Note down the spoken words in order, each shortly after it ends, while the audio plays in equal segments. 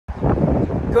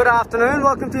Good afternoon,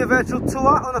 welcome to your virtual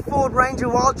tour on the Ford Ranger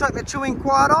Wildtrak that you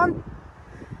inquired on.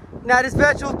 Now this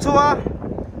virtual tour,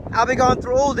 I'll be going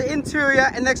through all the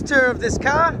interior and exterior of this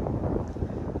car,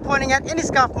 pointing out any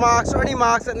scuff marks or any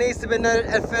marks that needs to be noted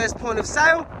at first point of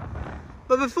sale.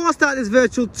 But before I start this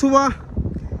virtual tour,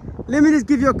 let me just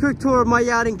give you a quick tour of my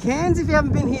yard in Cairns if you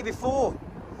haven't been here before.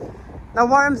 Now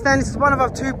what I understand, this is one of our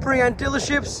two pre-owned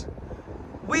dealerships.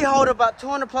 We hold about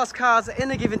 200 plus cars at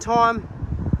any given time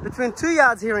between two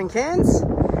yards here in Cairns,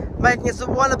 making us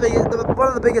one of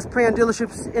the biggest pre-owned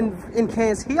dealerships in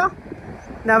Cairns here.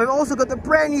 Now we've also got the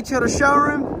brand new Toyota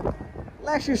showroom,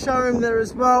 luxury showroom there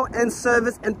as well, and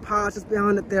service and parts just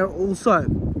behind it there also.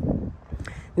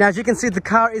 Now as you can see, the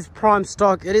car is prime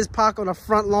stock. It is parked on the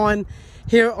front line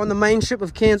here on the main strip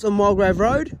of Cairns on Mulgrave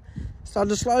Road. So I'll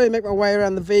just slowly make my way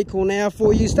around the vehicle now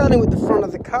for you, starting with the front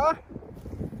of the car,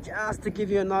 just to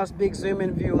give you a nice big zoom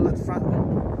in view on that front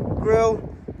grille.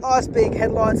 Nice big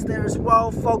headlights there as well,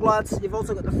 fog lights. You've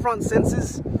also got the front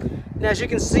sensors. Now as you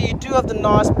can see, you do have the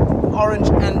nice orange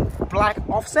and black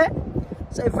offset.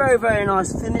 So very, very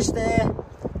nice finish there.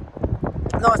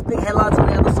 Nice big headlights on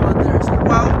the other side there as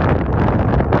well.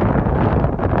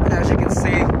 And as you can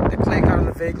see, the clear coat on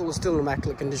the vehicle is still in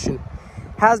immaculate condition.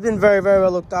 Has been very, very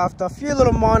well looked after. A few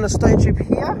little minor stone chip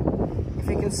here, if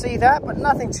you can see that, but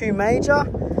nothing too major.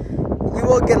 You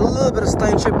will get a little bit of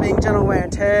stone chip being general wear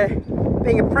and tear,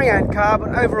 being a pre-owned car,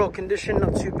 but overall condition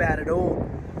not too bad at all.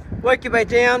 Work your way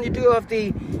down, you do have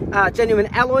the genuine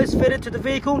alloys fitted to the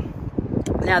vehicle.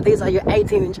 Now these are your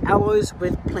 18-inch alloys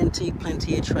with plenty of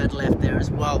tread left there as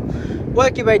well.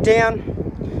 Work your way down,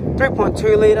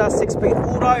 3.2 litre, 6-speed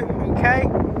auto, okay.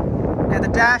 Now the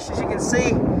dash, as you can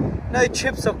see, no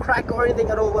chips or crack or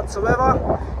anything at all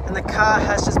whatsoever. And the car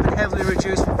has just been heavily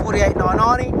reduced from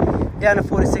 $48,990 down to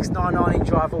 $46,990,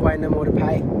 drive away, no more to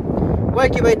pay.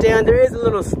 Work your way down, there is a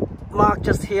little mark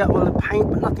just here on the paint,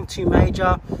 but nothing too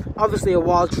major. Obviously a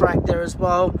Wildtrak there as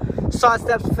well. Side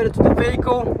steps fitted to the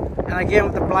vehicle, and again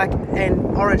with the black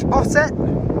and orange offset.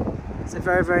 It's a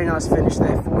very, very nice finish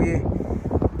there for you.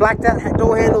 Blacked out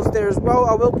door handles there as well.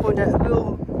 I will point out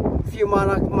a few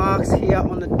minor marks here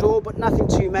on the door, but nothing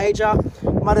too major.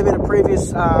 Might have been a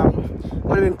previous, might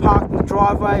have been parked in the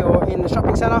driveway or in the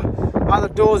shopping centre. Other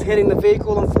doors hitting the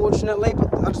vehicle, unfortunately,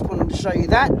 but I just wanted to show you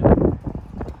that.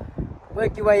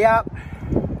 Work your way up.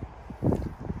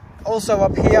 Also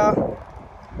up here,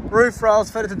 roof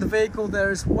rails fitted to the vehicle there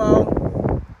as well.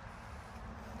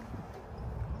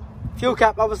 Fuel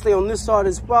cap obviously on this side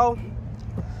as well.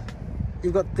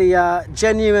 You've got the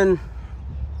genuine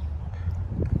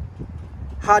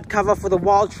hard cover for the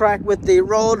Wildtrak with the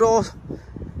roller door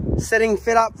setting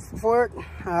fit up for it.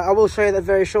 I will show you that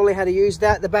very shortly how to use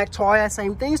that. The back tyre,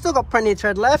 same thing, still got plenty of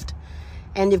tread left.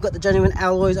 And you've got the genuine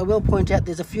alloys. I will point out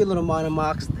there's a few little minor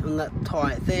marks on that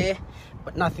tyre there,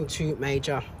 but nothing too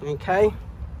major, okay?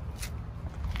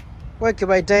 Work your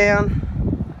way down.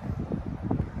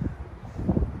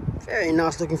 Very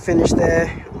nice looking finish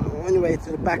there. On your way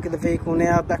to the back of the vehicle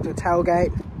now, back to the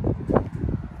tailgate.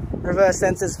 Reverse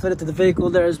sensors fitted to the vehicle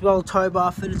there as well, tow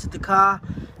bar fitted to the car.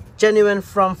 Genuine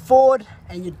from Ford,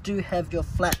 and you do have your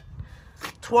flat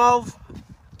 12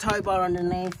 tow bar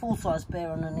underneath, full-size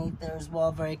spare underneath there as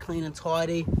well, very clean and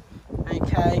tidy.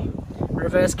 Okay,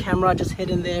 reverse camera just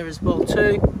hidden there as well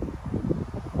too.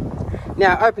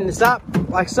 Now open this up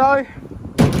like so.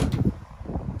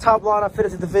 Top liner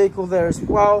fitted to the vehicle there as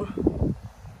well.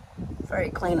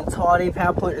 Very clean and tidy.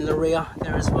 Power point in the rear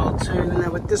there as well too. And now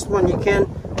with this one you can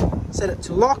set it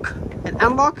to lock and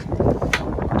unlock.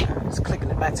 Just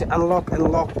clicking it back to unlock and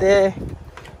lock there,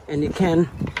 and you can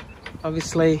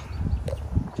obviously,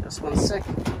 just one sec,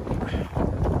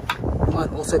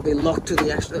 might also be locked to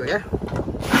the actual, yeah,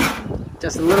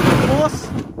 just a little bit of force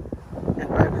and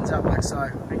opens up like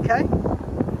so, okay.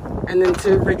 And then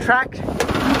to retract,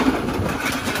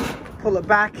 pull it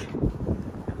back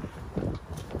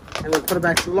and then put it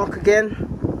back to lock again,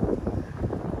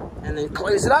 and then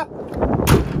close it up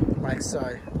like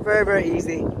so. Very, very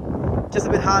easy. Just a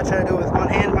bit hard trying to do it with one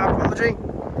hand, my apology.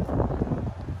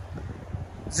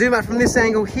 Zoom out from this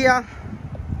angle here.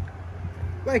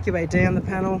 Work your way down the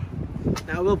panel.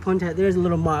 Now I will point out there is a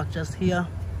little mark just here.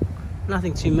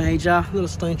 Nothing too major. Little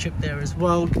stone chip there as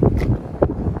well.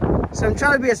 So I'm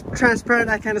trying to be as transparent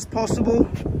as I can as possible.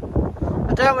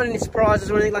 I don't want any surprises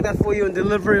or anything like that for you in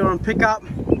delivery or on pickup.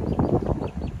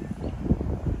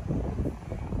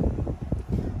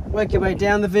 Work your way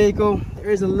down the vehicle. There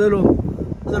is a little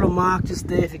mark just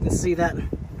there, if you can see that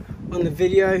on the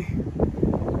video.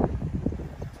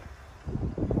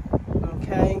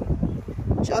 Okay,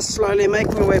 just slowly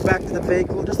making my way back to the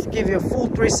vehicle just to give you a full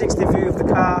 360 view of the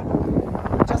car,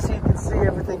 just so you can see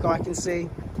everything think I can see.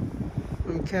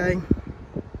 Okay.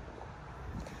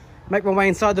 Make my way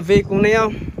inside the vehicle now.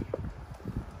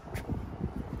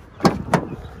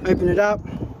 Open it up.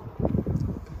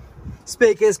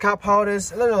 Speakers, cup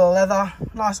holders, a little leather,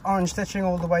 nice orange stitching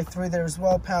all the way through there as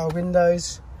well, power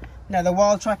windows. Now the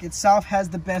Wildtrak itself has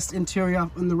the best interior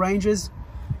on the Rangers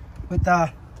with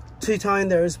the two-tone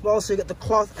there as well, so you get the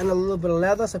cloth and a little bit of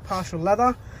leather, so partial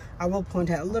leather. I will point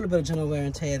out a little bit of general wear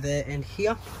and tear there and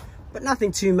here, but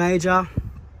nothing too major.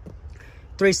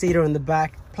 Three-seater in the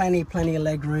back, plenty of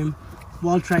leg room.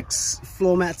 Wildtrak's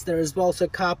floor mats there as well, so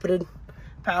carpeted.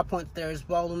 Power points there as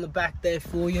well on the back there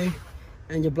for you,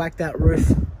 and your blacked out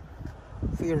roof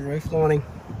for your roof lining.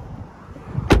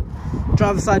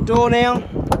 Driver's side door now.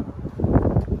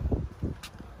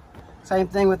 Same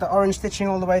thing with the orange stitching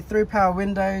all the way through, power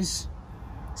windows,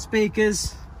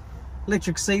 speakers,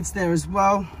 electric seats there as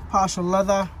well, partial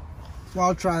leather,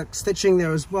 Wildtrak stitching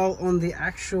there as well on the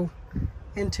actual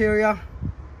interior.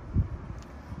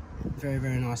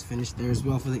 Very nice finish there as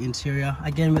well for the interior,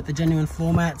 again with the genuine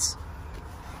floor mats.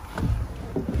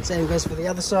 Same goes for the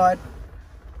other side.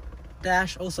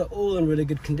 Dash also all in really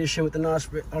good condition with the nice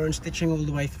orange stitching all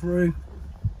the way through.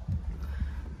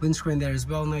 Windscreen there as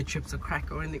well, no chips or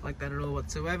crack or anything like that at all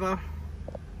whatsoever.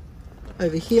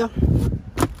 Over here,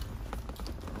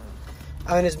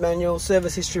 owner's manual,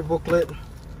 service history booklet,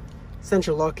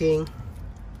 central locking,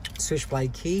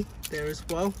 switchblade key there as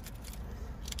well.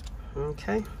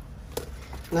 Okay.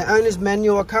 Now owner's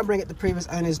manual, I can't bring up the previous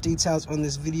owner's details on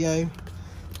this video.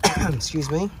 Excuse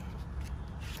me.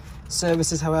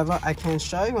 Services, however, I can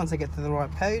show once I get to the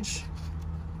right page.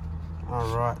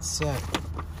 Alright, so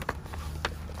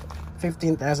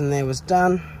 15,000 there was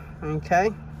done.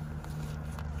 Okay.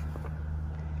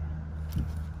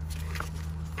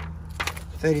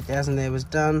 $30,000 there was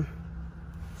done.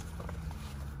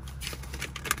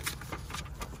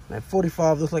 Now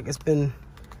 45 looks like it's been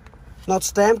not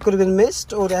stamped, could have been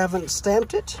missed, or they haven't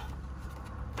stamped it.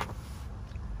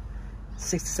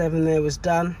 67 there was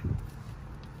done.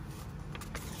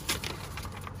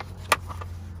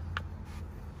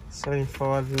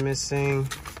 $75 missing,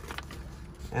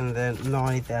 and then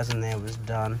 90,000 there was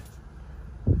done.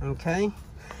 Okay.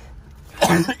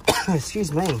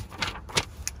 Excuse me.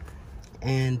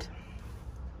 And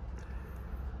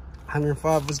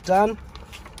 105 was done.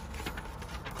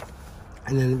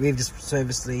 And then we've just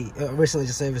recently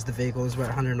just serviced the vehicles. We're at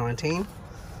 119.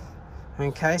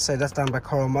 Okay, so that's done by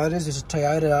Coral Motors, which is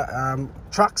Toyota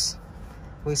trucks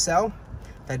we sell.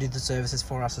 They do the services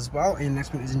for us as well, and the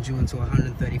next one isn't due until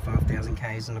 135,000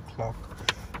 Ks on the clock.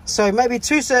 So maybe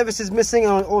 2 services missing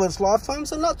on all its lifetime,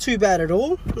 so not too bad at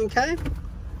all. Okay,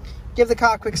 give the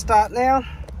car a quick start now.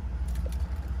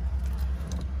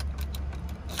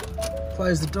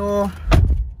 Close the door.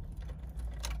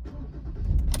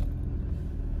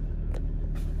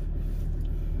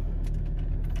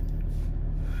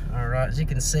 Alright, as you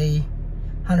can see,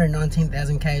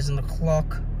 119,000 Ks on the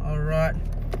clock. Alright,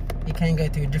 you can go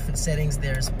through different settings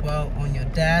there as well on your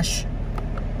dash,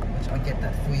 which I'll get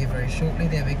that for you very shortly.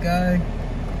 There we go.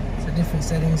 So different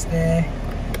settings there.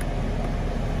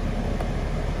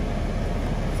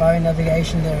 Phone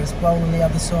navigation there as well on the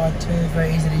other side too,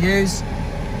 very easy to use.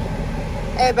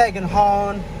 Airbag and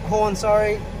horn,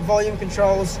 volume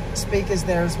controls, speakers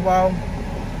there as well.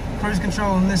 Cruise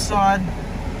control on this side.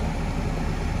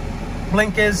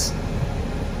 Blinkers,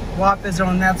 wipers are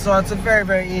on that side, so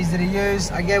very easy to use.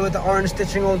 Again with the orange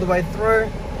stitching all the way through.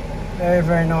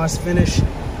 Very nice finish.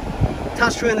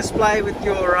 Touchscreen display with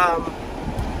your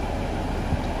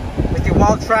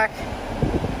Wildtrak.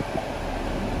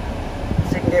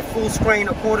 So you can get full screen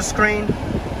or quarter screen.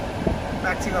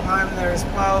 Back to your home there as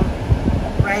well.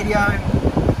 Radio,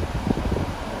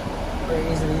 very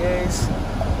easy to use.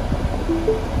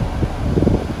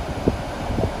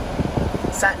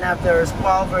 Sat nav there as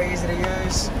well, very easy to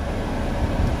use.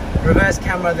 Reverse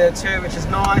camera there too, which is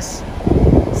nice.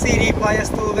 CD player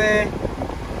still there.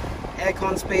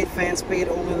 Aircon speed, fan speed,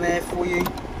 all in there for you.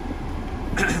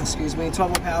 Excuse me.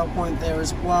 12 power point there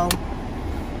as well.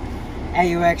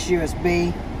 AUX,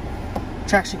 USB,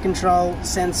 traction control,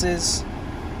 sensors.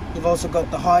 You've also got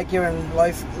the high gear and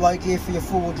low gear for your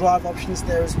four-wheel drive options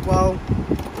there as well.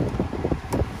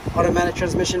 Automatic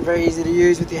transmission, very easy to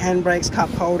use with your handbrakes, cup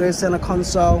holders, center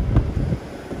console.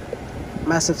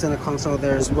 Massive center console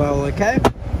there as well, okay?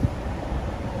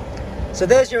 So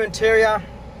there's your interior.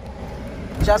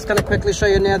 Just going to quickly show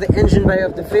you now the engine bay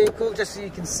of the vehicle, just so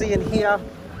you can see in here.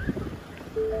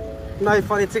 No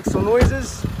funny ticks or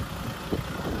noises.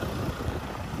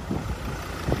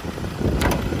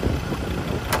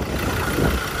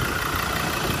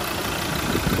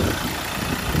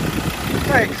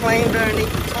 Very clean, very neat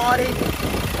and tidy.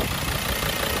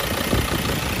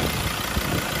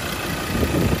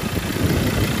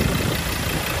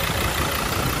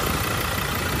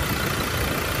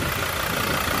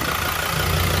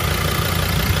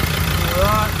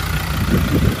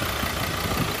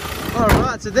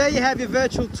 Alright, so there you have your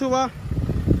virtual tour on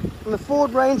the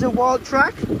Ford Ranger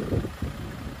Wildtrak.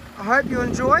 I hope you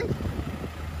enjoy,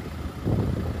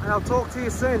 and I'll talk to you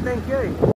soon. Thank you.